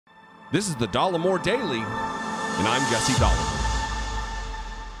This is the Dollemore Daily, and I'm Jesse Dollemore.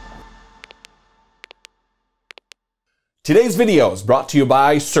 Today's video is brought to you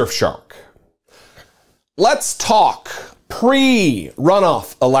by Surfshark. Let's talk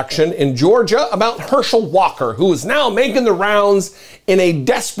pre-runoff election in Georgia about Herschel Walker, who is now making the rounds in a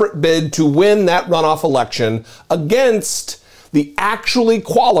desperate bid to win that runoff election against the actually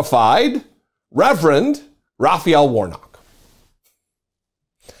qualified Reverend Raphael Warnock.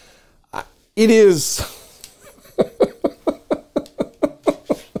 It is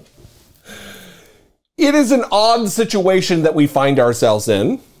it is an odd situation that we find ourselves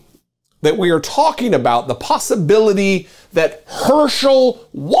in, that we are talking about the possibility that Herschel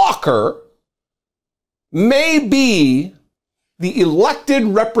Walker may be the elected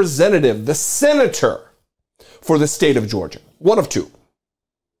representative, the senator for the state of Georgia. One of two.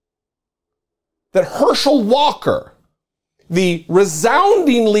 That Herschel Walker, the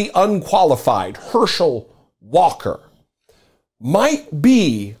resoundingly unqualified Herschel Walker, might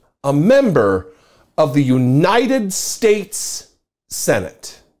be a member of the United States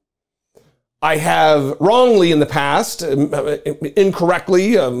Senate. I have wrongly in the past,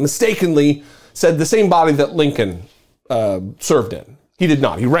 incorrectly, mistakenly said the same body that Lincoln served in. He did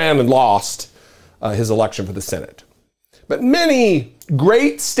not. He ran and lost his election for the Senate. But many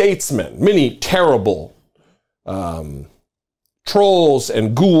great statesmen, many terrible trolls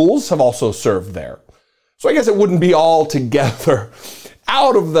and ghouls have also served there. So I guess it wouldn't be altogether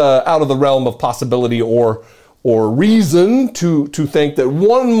out of the realm of possibility or reason to think that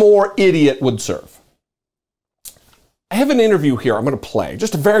one more idiot would serve. I have an interview here I'm going to play,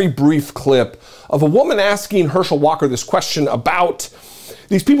 just a very brief clip of a woman asking Herschel Walker this question about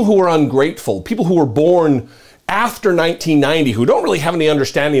these people who are ungrateful, people who were born after 1990, who don't really have any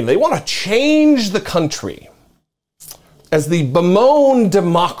understanding. They want to change the country as the bemoan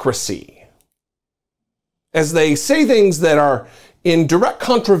democracy, as they say things that are in direct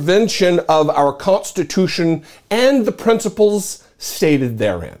contravention of our Constitution and the principles stated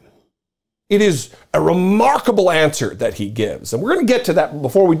therein. It is a remarkable answer that he gives. And we're going to get to that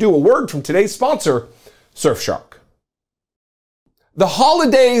before we do. A word from today's sponsor, Surfshark. The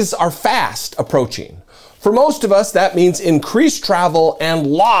holidays are fast approaching. For most of us, that means increased travel and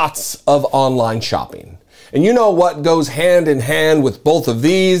lots of online shopping. And you know what goes hand in hand with both of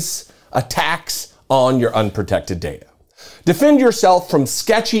these? Attacks on your unprotected data. Defend yourself from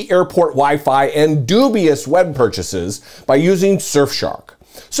sketchy airport Wi-Fi and dubious web purchases by using Surfshark.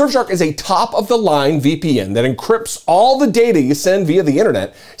 Surfshark is a top-of-the-line VPN that encrypts all the data you send via the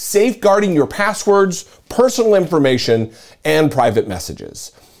internet, safeguarding your passwords, personal information, and private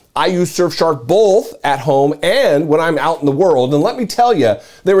messages. I use Surfshark both at home and when I'm out in the world, and let me tell you,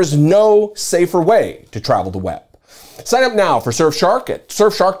 there is no safer way to travel the web. Sign up now for Surfshark at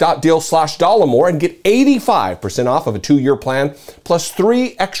surfshark.deal/Dollemore and get 85% off of a 2-year plan plus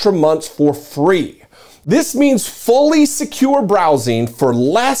 3 extra months for free. This means fully secure browsing for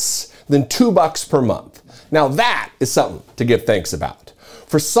less than $2 per month. Now that is something to give thanks about.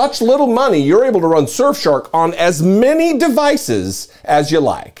 For such little money, you're able to run Surfshark on as many devices as you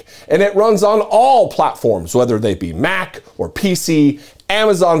like. And it runs on all platforms, whether they be Mac or PC,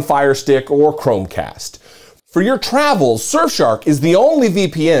 Amazon Fire Stick, or Chromecast. For your travels, Surfshark is the only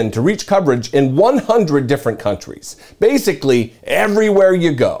VPN to reach coverage in 100 different countries. Basically, everywhere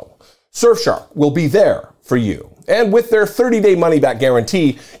you go, Surfshark will be there for you. And with their 30-day money-back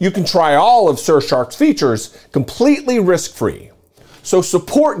guarantee, you can try all of Surfshark's features completely risk-free. So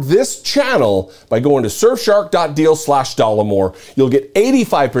support this channel by going to surfshark.deal/Dollemore. You'll get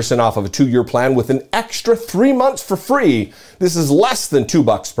 85% off of a 2-year plan with an extra 3 months for free. This is less than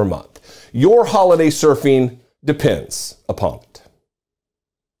 $2 per month. Your holiday surfing depends upon it.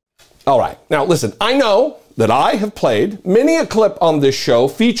 All right, now listen, I know that I have played many a clip on this show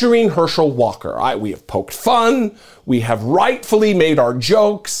featuring Herschel Walker. We have poked fun, we have rightfully made our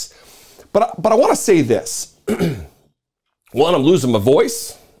jokes, but I want to say this. One, I'm losing my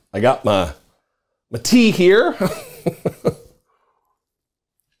voice. I got my tea here. But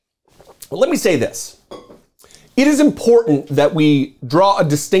let me say this. It is important that we draw a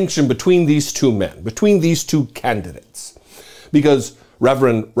distinction between these two men, between these two candidates. Because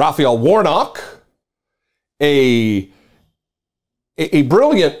Reverend Raphael Warnock, a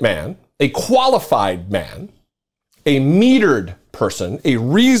brilliant man, a qualified man, a metered person, a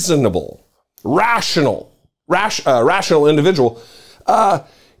reasonable, rational individual,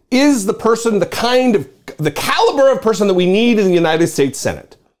 is the person, the caliber of person that we need in the United States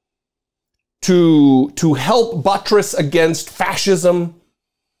Senate to help buttress against fascism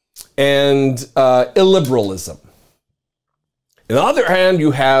and illiberalism. On the other hand,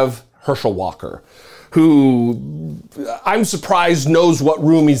 you have Herschel Walker, who I'm surprised knows what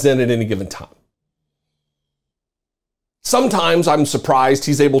room he's in at any given time. Sometimes I'm surprised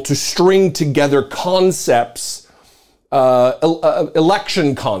he's able to string together concepts,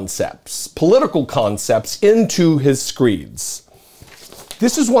 election concepts, political concepts into his screeds.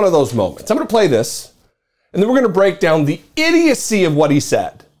 This is one of those moments. I'm going to play this, and then we're going to break down the idiocy of what he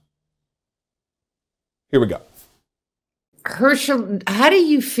said. Here we go. Herschel, how do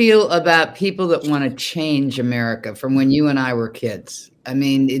you feel about people that want to change America from when you and I were kids? I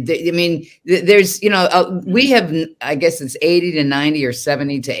mean, there's, we have, I guess it's 80 to 90 or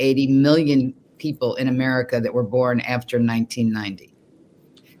 70 to 80 million people in America that were born after 1990.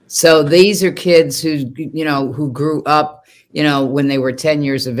 So these are kids who grew up, when they were 10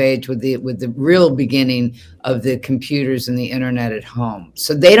 years of age with the real beginning of the computers and the internet at home.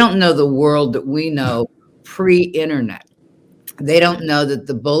 So they don't know the world that we know pre-internet. They don't know that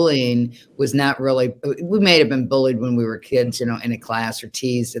the bullying was not really, we may have been bullied when we were kids, in a class or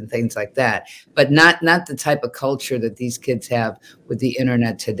teased and things like that, but not the type of culture that these kids have with the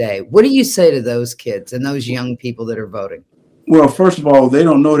internet today. What do you say to those kids and those young people that are voting? Well, first of all, they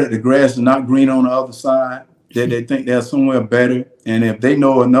don't know that the grass is not green on the other side, that they think they're somewhere better. And if they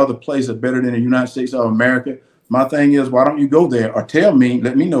know another place is better than the United States of America, my thing is, why don't you go there or tell me,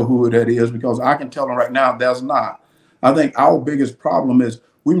 let me know who that is, because I can tell them right now there's not. I think our biggest problem is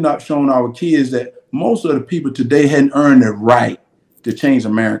we've not shown our kids that most of the people today hadn't earned the right to change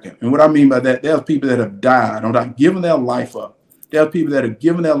America. And what I mean by that, there's people that have died or not given their life up. There are people that have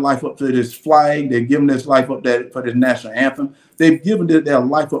given their life up for this flag. They've given their life up for this national anthem. They've given their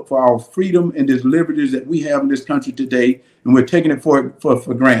life up for our freedom and these liberties that we have in this country today, and we're taking it for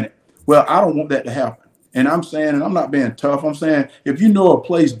granted. Well, I don't want that to happen. And I'm saying, and I'm not being tough, I'm saying if you know a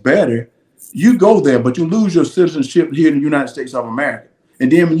place better, you go there, but you lose your citizenship here in the United States of America. And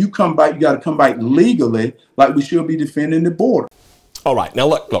then when you come back, you got to come back legally, like we should be defending the border. All right. Now,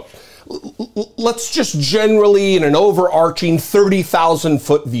 look, let's just generally, in an overarching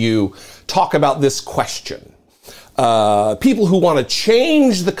 30,000-foot view, talk about this question. People who want to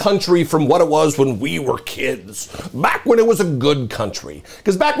change the country from what it was when we were kids, back when it was a good country.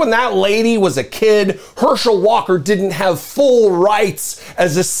 Because back when that lady was a kid, Herschel Walker didn't have full rights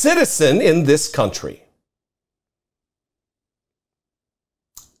as a citizen in this country.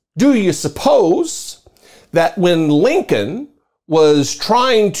 Do you suppose that when Lincoln was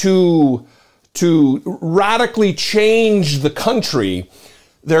trying to radically change the country,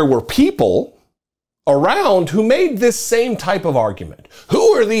 there were people around who made this same type of argument?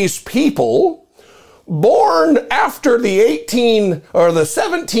 Who are these people born after the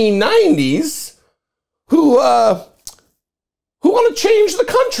 1790s who want to change the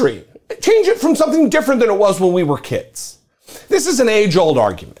country, change it from something different than it was when we were kids? This is an age-old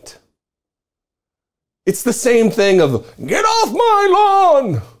argument. It's the same thing of, get off my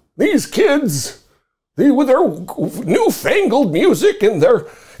lawn! These kids, with their newfangled music and their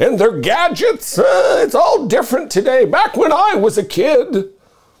gadgets, it's all different today. Back when I was a kid.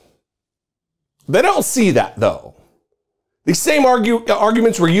 They don't see that, though. These same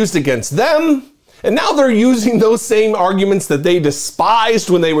arguments were used against them, and now they're using those same arguments that they despised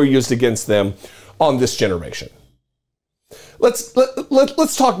when they were used against them on this generation. Let's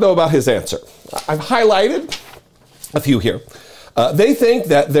talk, though, about his answer. I've highlighted a few here. They think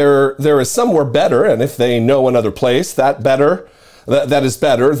that there is somewhere better, and if they know another place that is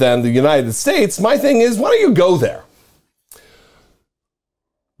better than the United States, my thing is, why don't you go there?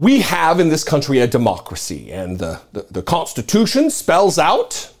 We have in this country a democracy, and the Constitution spells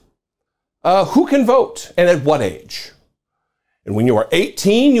out who can vote and at what age. And when you are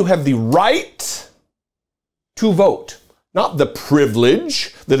 18, you have the right to vote, not the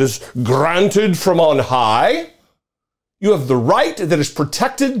privilege that is granted from on high. You have the right that is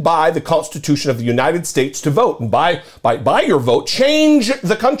protected by the Constitution of the United States to vote, and by your vote, change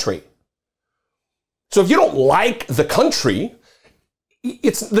the country. So if you don't like the country,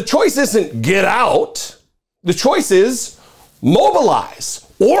 the choice isn't get out. The choice is mobilize,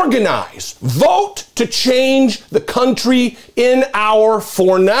 organize, vote to change the country in our,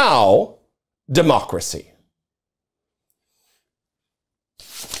 for now, democracy.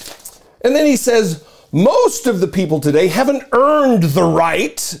 And then he says, most of the people today haven't earned the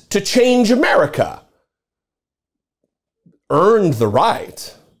right to change America. Earned the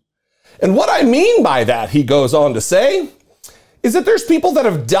right. And what I mean by that, he goes on to say, is that there's people that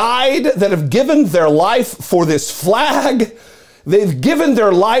have died, that have given their life for this flag. They've given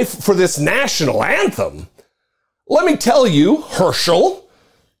their life for this national anthem. Let me tell you, Herschel,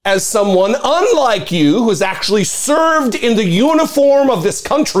 as someone unlike you who has actually served in the uniform of this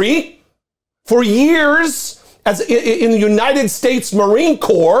country for years as in the United States Marine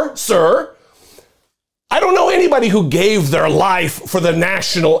Corps, sir. I don't know anybody who gave their life for the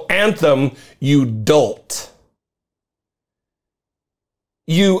national anthem, you dolt.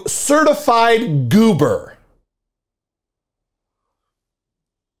 You certified goober.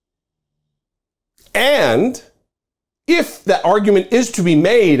 And if that argument is to be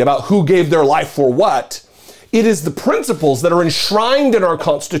made about who gave their life for what, it is the principles that are enshrined in our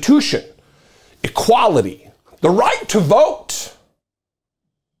Constitution. Equality, the right to vote.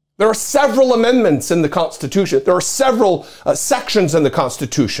 There are several amendments in the Constitution. There are several sections in the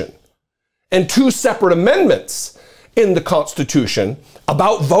Constitution and 2 separate amendments in the Constitution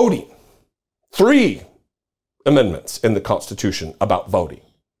about voting. 3 amendments in the Constitution about voting.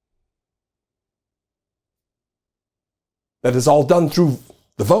 That is all done through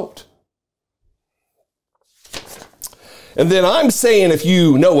the vote. And then I'm saying if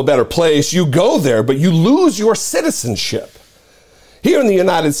you know a better place, you go there, but you lose your citizenship here in the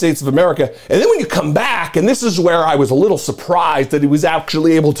United States of America. And then when you come back, and this is where I was a little surprised that he was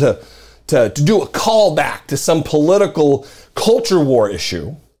actually able to do a callback to some political culture war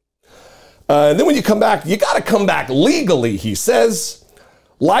issue. And then when you come back, you got to come back legally, he says,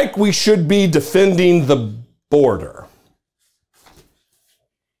 like we should be defending the border.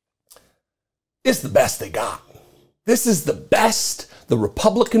 It's the best they got. This is the best the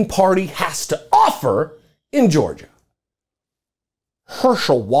Republican Party has to offer in Georgia.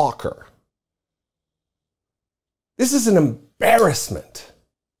 Herschel Walker. This is an embarrassment.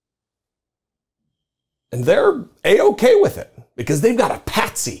 And they're A-okay with it because they've got a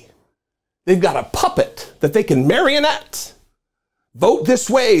patsy. They've got a puppet that they can marionette. Vote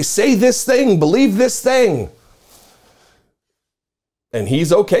this way, say this thing, believe this thing. And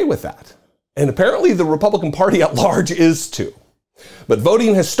he's okay with that. And apparently the Republican Party at large is too. But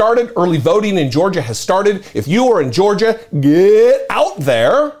voting has started. Early voting in Georgia has started. If you are in Georgia, get out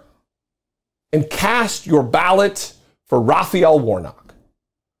there and cast your ballot for Raphael Warnock.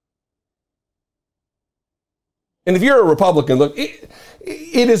 And if you're a Republican, look, it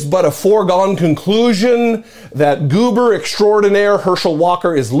is but a foregone conclusion that goober extraordinaire Herschel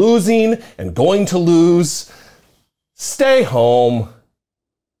Walker is losing and going to lose. Stay home.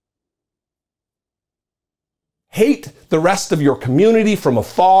 Hate the rest of your community from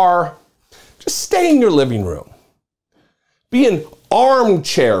afar. Just stay in your living room. Be an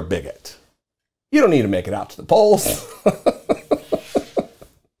armchair bigot. You don't need to make it out to the polls.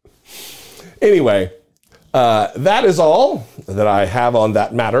 Anyway, that is all that I have on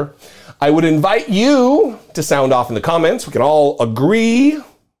that matter. I would invite you to sound off in the comments. We can all agree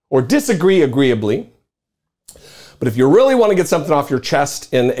or disagree agreeably. But if you really want to get something off your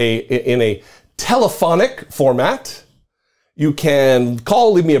chest in a telephonic format, you can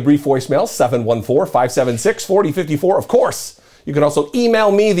leave me a brief voicemail, 714-576-4054. Of course, you can also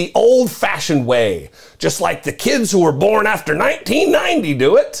email me the old-fashioned way, just like the kids who were born after 1990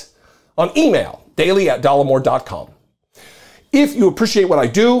 do it, on email, daily@dollemore.com. If you appreciate what I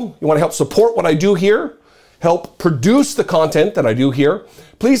do, you want to help support what I do here, help produce the content that I do here,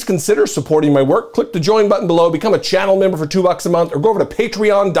 please consider supporting my work. Click the join button below, become a channel member for $2 a month, or go over to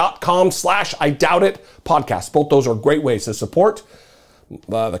patreon.com/IDoubtIt podcast. Both those are great ways to support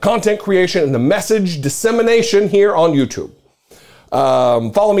the content creation and the message dissemination here on YouTube.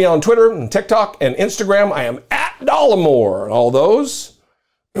 Follow me on Twitter and TikTok and Instagram. I am @Dollemore and all those.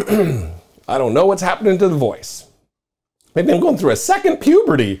 I don't know what's happening to the voice. Maybe I'm going through a second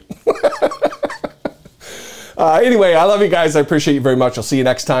puberty. Anyway, I love you guys. I appreciate you very much. I'll see you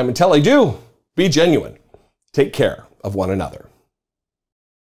next time. Until I do, be genuine. Take care of one another.